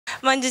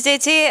മഞ്ജു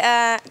ചേച്ചി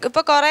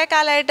ഇപ്പൊ കുറെ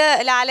കാലമായിട്ട്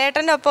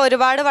ലാലേട്ടൻ്റെ ഒപ്പം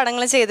ഒരുപാട്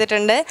പടങ്ങൾ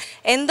ചെയ്തിട്ടുണ്ട്.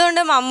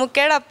 എന്തുകൊണ്ട്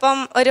മമ്മൂക്കയുടെ ഒപ്പം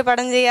ഒരു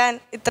പടം ചെയ്യാൻ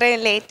ഇത്രയും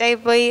ലേറ്റ് ആയി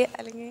പോയി?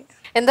 അല്ലെങ്കിൽ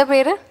എന്താ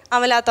പേര്?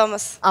 അമല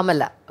തോമസ്.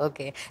 അമല.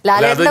 ഓക്കെ.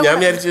 ഞാൻ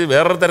വിചാരിച്ചു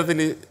വേറൊരു തരത്തിൽ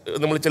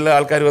നമ്മൾ ചില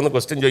ആൾക്കാർ വന്ന്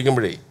ക്വസ്റ്റ്യൻ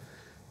ചോദിക്കുമ്പോഴേ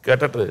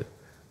കേട്ടിട്ട്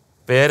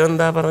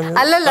പേരെന്താ പറഞ്ഞു.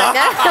 അല്ലല്ല,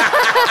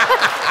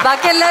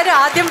 ബാക്കി എല്ലാവരും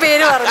ആദ്യം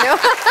പേര് പറഞ്ഞു.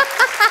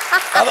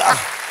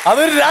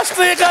 അതൊരു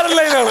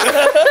രാഷ്ട്രീയക്കാരല്ല.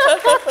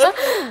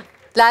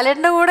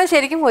 ലാലേട്ടൻ്റെ കൂടെ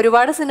ശരിക്കും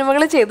ഒരുപാട്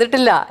സിനിമകൾ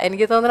ചെയ്തിട്ടില്ല.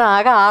 എനിക്ക് തോന്നുന്നു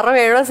ആകെ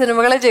 6-7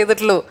 സിനിമകളെ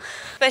ചെയ്തിട്ടുള്ളൂ.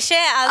 പക്ഷേ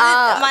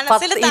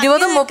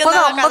 20, 30,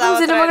 50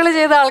 സിനിമകൾ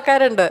ചെയ്ത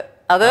ആൾക്കാരുണ്ട്.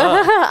 അത്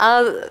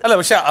അല്ല,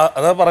 പക്ഷെ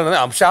അതാ പറയുന്നത്.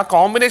 പക്ഷെ ആ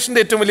കോമ്പിനേഷന്റെ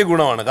ഏറ്റവും വലിയ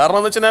ഗുണമാണ്. കാരണം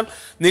എന്ന് വെച്ചാൽ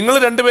നിങ്ങൾ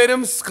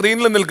രണ്ടുപേരും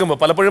സ്ക്രീനിൽ നിൽക്കുമ്പോൾ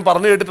പലപ്പോഴും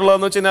പറഞ്ഞു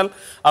കേട്ടിട്ടുള്ളതെന്ന് വെച്ചാൽ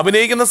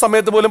അഭിനയിക്കുന്ന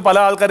സമയത്ത് പോലും പല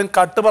ആൾക്കാരും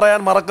കട്ട് പറയാൻ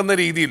മറക്കുന്ന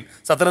രീതിയിൽ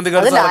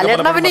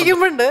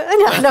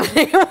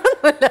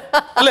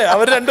അല്ലെ,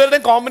 അവർ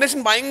രണ്ടുപേരുടെയും കോമ്പിനേഷൻ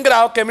ഭയങ്കര,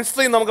 ആ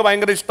കെമിസ്ട്രി നമുക്ക്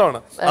ഭയങ്കര ഇഷ്ടമാണ്.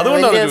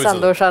 അതുകൊണ്ടാണ്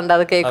സന്തോഷമുണ്ട്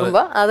അത്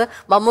കേൾക്കുമ്പോ. അത്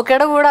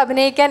മമ്മൂക്കയുടെ കൂടെ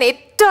അഭിനയിക്കാൻ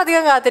ഏറ്റവും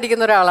അധികം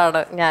കാത്തിരിക്കുന്ന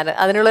ഒരാളാണ് ഞാൻ.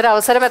 അതിനുള്ളൊരു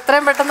അവസരം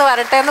എത്രയും പെട്ടെന്ന്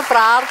വരട്ടെ എന്ന്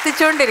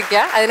പ്രാർത്ഥിച്ചുകൊണ്ടിരിക്കുക.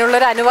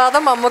 അതിനുള്ളൊരു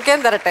അനുവാദം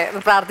മമ്മൂക്കയും തരട്ടെ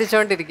എന്ന്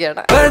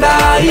പ്രാർത്ഥിച്ചുകൊണ്ടിരിക്കുകയാണ്.